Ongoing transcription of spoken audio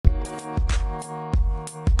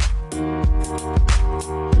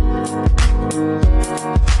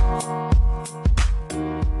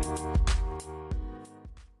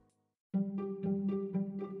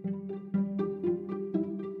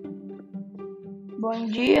Bom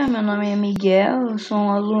dia, meu nome é Miguel, eu sou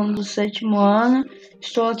um aluno do 7º ano.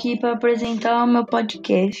 Estou aqui para apresentar o meu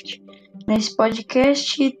podcast. Nesse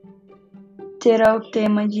podcast terá o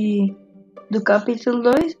tema do capítulo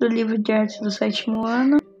 2 do livro de artes do 7º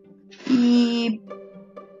ano e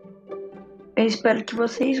eu espero que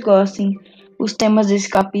vocês gostem. Os temas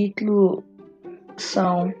desse capítulo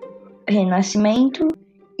são renascimento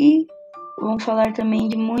e vamos falar também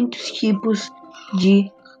de muitos tipos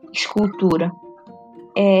de escultura.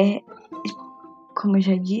 Como eu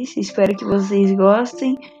já disse, espero que vocês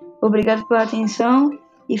gostem. Obrigado pela atenção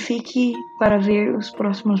e fique para ver os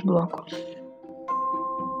próximos blocos.